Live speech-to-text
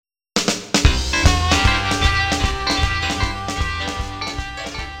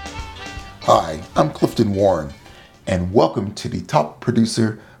I'm Clifton Warren, and welcome to the Top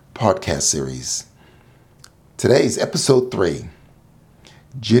Producer podcast series. Today is episode 3,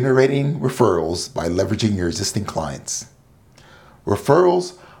 Generating Referrals by Leveraging Your Existing Clients.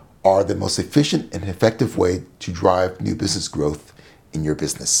 Referrals are the most efficient and effective way to drive new business growth in your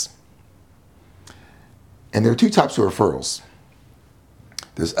business. And there are 2 types of referrals.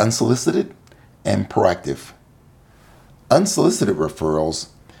 There's unsolicited and proactive. Unsolicited referrals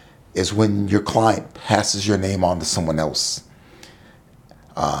is when your client passes your name on to someone else,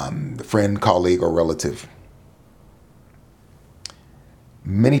 a friend, colleague, or relative.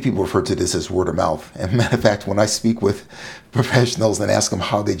 Many people refer to this as word of mouth. And matter of fact, when I speak with professionals and ask them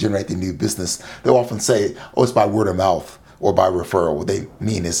how they generate their new business, they'll often say, oh, it's by word of mouth or by referral. What they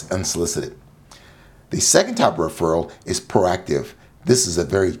mean is unsolicited. The second type of referral is proactive. This is a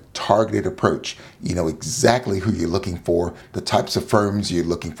very targeted approach. You know exactly who you're looking for, the types of firms you're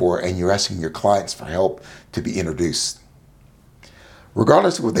looking for, and you're asking your clients for help to be introduced.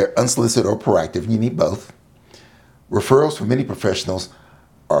 Regardless of whether they're unsolicited or proactive, you need both. Referrals for many professionals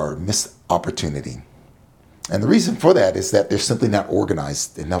are a missed opportunity. And the reason for that is that they're simply not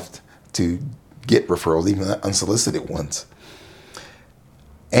organized enough to get referrals, even unsolicited ones.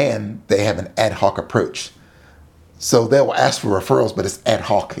 And they have an ad hoc approach. So they'll ask for referrals, but it's ad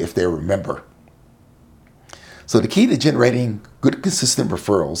hoc if they're a member. So the key to generating good, consistent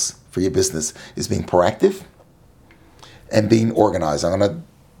referrals for your business is being proactive and being organized. I'm going to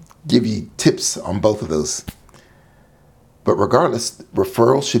give you tips on both of those. But regardless,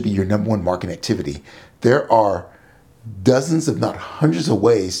 referrals should be your number one marketing activity. There are dozens, if not hundreds of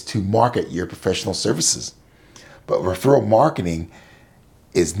ways to market your professional services. But referral marketing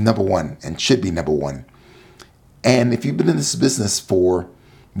is number one and should be number one. And if you've been in this business for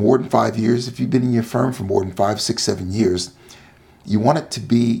more than 5 years, if you've been in your firm for more than 5, 6, 7 years, you want it to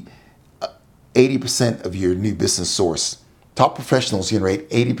be 80% of your new business source. Top professionals generate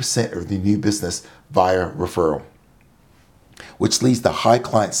 80% of the new business via referral, which leads to high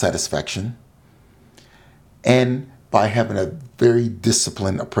client satisfaction and by having a very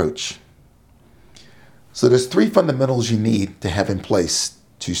disciplined approach. So there's 3 fundamentals you need to have in place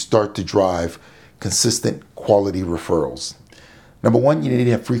to start to drive consistent quality referrals. Number 1, you need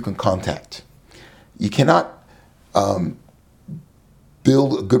to have frequent contact. You cannot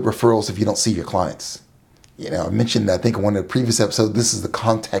build good referrals if you don't see your clients. You know, I mentioned, I think in one of the previous episodes, this is the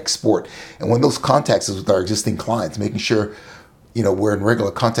contact sport. And when those contacts is with our existing clients, making sure, we're in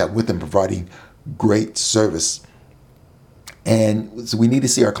regular contact with them, providing great service. And so we need to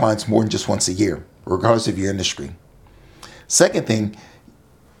see our clients more than just once a year, regardless of your industry. Second thing,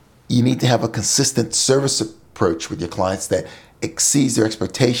 you need to have a consistent service approach with your clients that exceeds their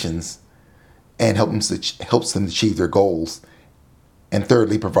expectations and helps them achieve their goals. And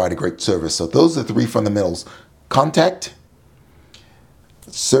thirdly, provide a great service. So those are 3 fundamentals: contact,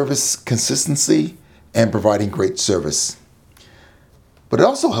 service consistency, and providing great service. But it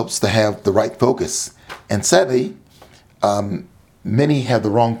also helps to have the right focus. And sadly, many have the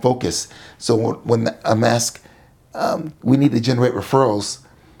wrong focus. So when I'm asked, we need to generate referrals,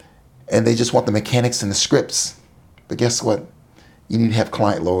 and they just want the mechanics and the scripts. But guess what? You need to have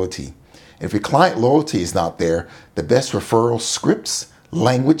client loyalty. And if your client loyalty is not there, the best referral scripts,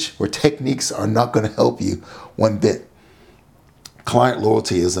 language, or techniques are not going to help you one bit. Client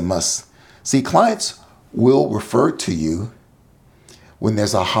loyalty is a must. See, clients will refer to you when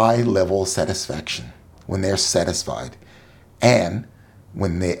there's a high level of satisfaction, when they're satisfied, and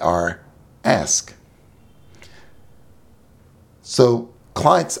when they are asked. So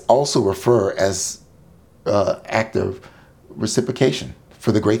clients also refer as act of reciprocation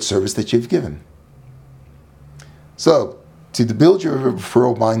for the great service that you've given. So to build your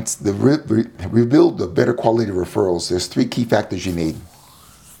referral minds, rebuild the better quality referrals, there's 3 key factors you need.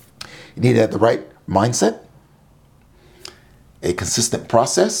 You need to have the right mindset, a consistent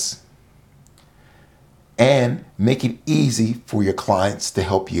process, and make it easy for your clients to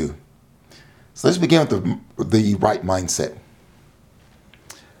help you. So let's begin with the right mindset.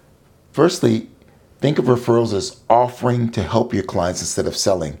 Firstly, think of referrals as offering to help your clients instead of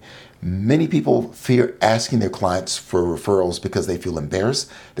selling. Many people fear asking their clients for referrals because they feel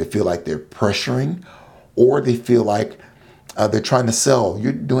embarrassed, they feel like they're pressuring, or they feel like they're trying to sell.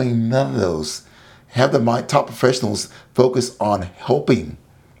 You're doing none of those. Have the top professionals focus on helping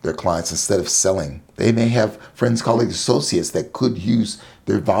their clients instead of selling. They may have friends, colleagues, associates that could use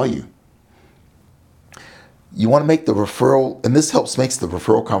their value. You want to make the referral, and this makes the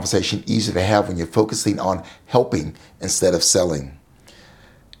referral conversation easier to have when you're focusing on helping instead of selling.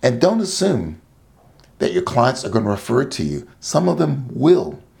 And don't assume that your clients are going to refer to you. Some of them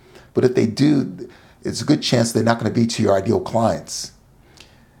will. But if they do, it's a good chance they're not going to be to your ideal clients,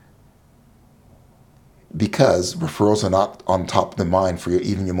 because referrals are not on top of the mind for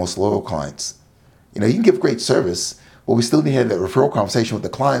even your most loyal clients. You can give great service, but we still need to have that referral conversation with the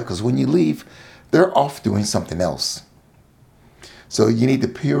client, because when you leave, they're off doing something else. So you need to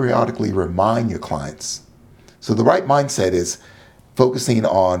periodically remind your clients. So the right mindset is focusing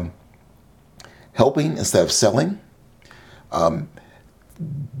on helping instead of selling. Not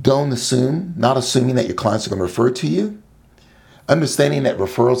assuming that your clients are going to refer to you. Understanding that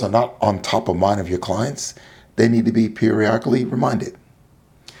referrals are not on top of mind of your clients. They need to be periodically reminded.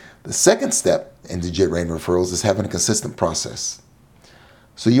 The second step into generating referrals is having a consistent process.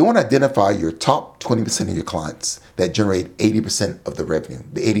 So you want to identify your top 20% of your clients that generate 80% of the revenue,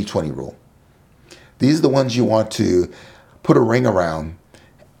 the 80-20 rule. These are the ones you want to put a ring around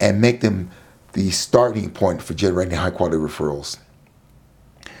and make them the starting point for generating high quality referrals.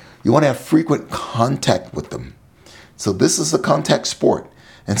 You want to have frequent contact with them. So this is a contact sport.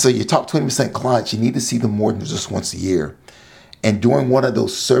 And so your top 20% clients, you need to see them more than just once a year. And during one of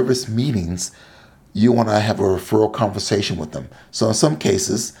those service meetings, you want to have a referral conversation with them. So in some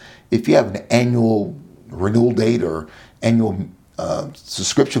cases, if you have an annual renewal date or annual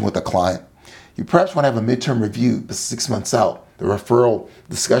subscription with a client, you perhaps want to have a midterm review 6 months out. The referral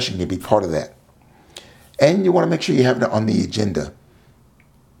discussion can be part of that. And you want to make sure you have it on the agenda.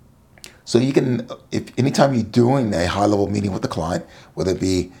 So you can, if anytime you're doing a high-level meeting with a client, whether it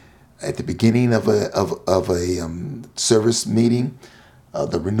be at the beginning of a service meeting,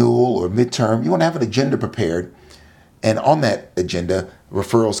 the renewal or midterm, you want to have an agenda prepared. And on that agenda,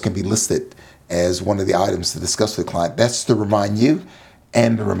 referrals can be listed as one of the items to discuss with the client. That's to remind you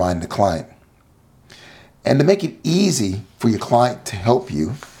and to remind the client. And to make it easy for your client to help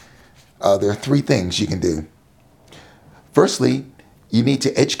you, there are 3 things you can do. Firstly, you need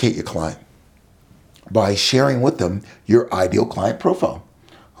to educate your client by sharing with them your ideal client profile.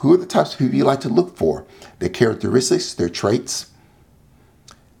 Who are the types of people you like to look for? Their characteristics, their traits.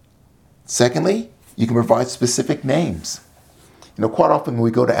 Secondly, you can provide specific names. Quite often when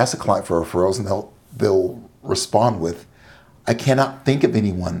we go to ask a client for referrals, and they'll respond with, "I cannot think of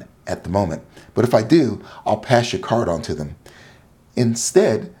anyone at the moment, but if I do, I'll pass your card on to them."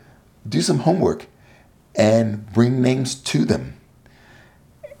 Instead, do some homework and bring names to them.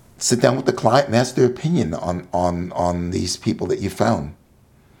 Sit down with the client and ask their opinion on these people that you found.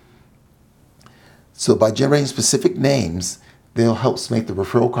 So by generating specific names, they'll help make the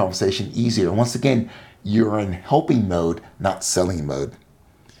referral conversation easier. And once again, you're in helping mode, not selling mode.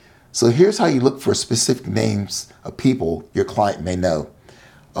 So here's how you look for specific names of people your client may know.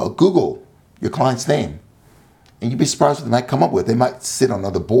 Google your client's name, and you'd be surprised what they might come up with. They might sit on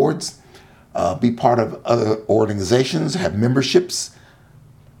other boards, be part of other organizations, have memberships.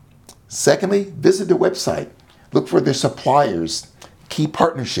 Secondly, visit their website. Look for their suppliers, key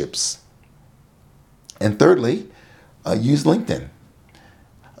partnerships. And thirdly, use LinkedIn.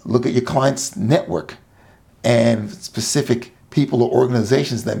 Look at your client's network and specific people or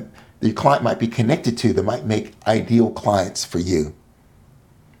organizations that your client might be connected to that might make ideal clients for you.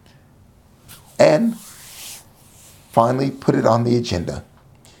 And finally, put it on the agenda.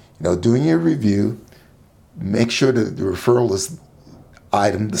 Doing your review, make sure that the referral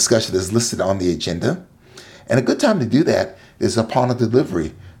item discussion is listed on the agenda. And a good time to do that is upon a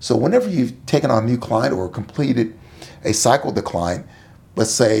delivery. So whenever you've taken on a new client or completed a cycle with the client,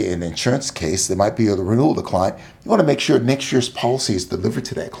 let's say in an insurance case, there might be a renewal of the client, you want to make sure next year's policy is delivered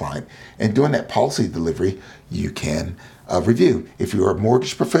to that client. And during that policy delivery, you can review. If you're a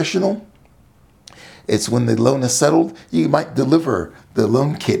mortgage professional, it's when the loan is settled, you might deliver the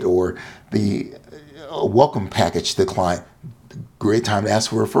loan kit or the welcome package to the client. Great time to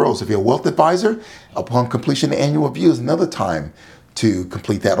ask for referrals. If you're a wealth advisor, upon completion of the annual review is another time to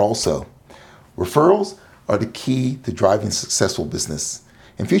complete that also. Referrals are the key to driving successful business.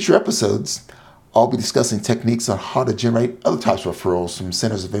 In future episodes, I'll be discussing techniques on how to generate other types of referrals from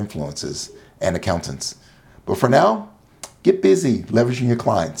centers of influences and accountants. But for now, get busy leveraging your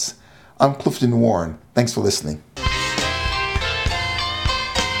clients. I'm Clifton Warren. Thanks for listening.